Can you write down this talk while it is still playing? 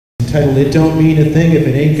entitled It Don't Mean a Thing If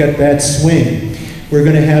It Ain't Got That Swing. We're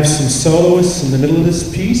going to have some soloists in the middle of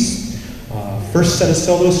this piece. First set of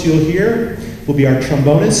soloists you'll hear will be our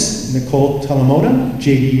trombonists, Nicole Talamona,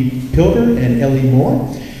 J.D. Pilger, and Ellie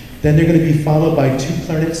Moore. Then they're going to be followed by two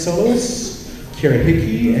clarinet soloists, Kara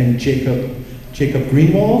Hickey and Jacob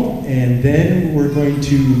Greenwald. And then we're going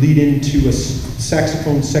to lead into a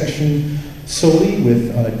saxophone section solely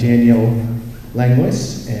with Danielle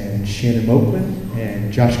Langlois and Shannon Moakland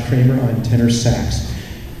and Josh Kramer on tenor sax.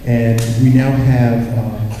 And we now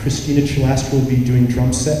have Christina Chalastro will be doing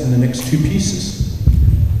drum set in the next two pieces.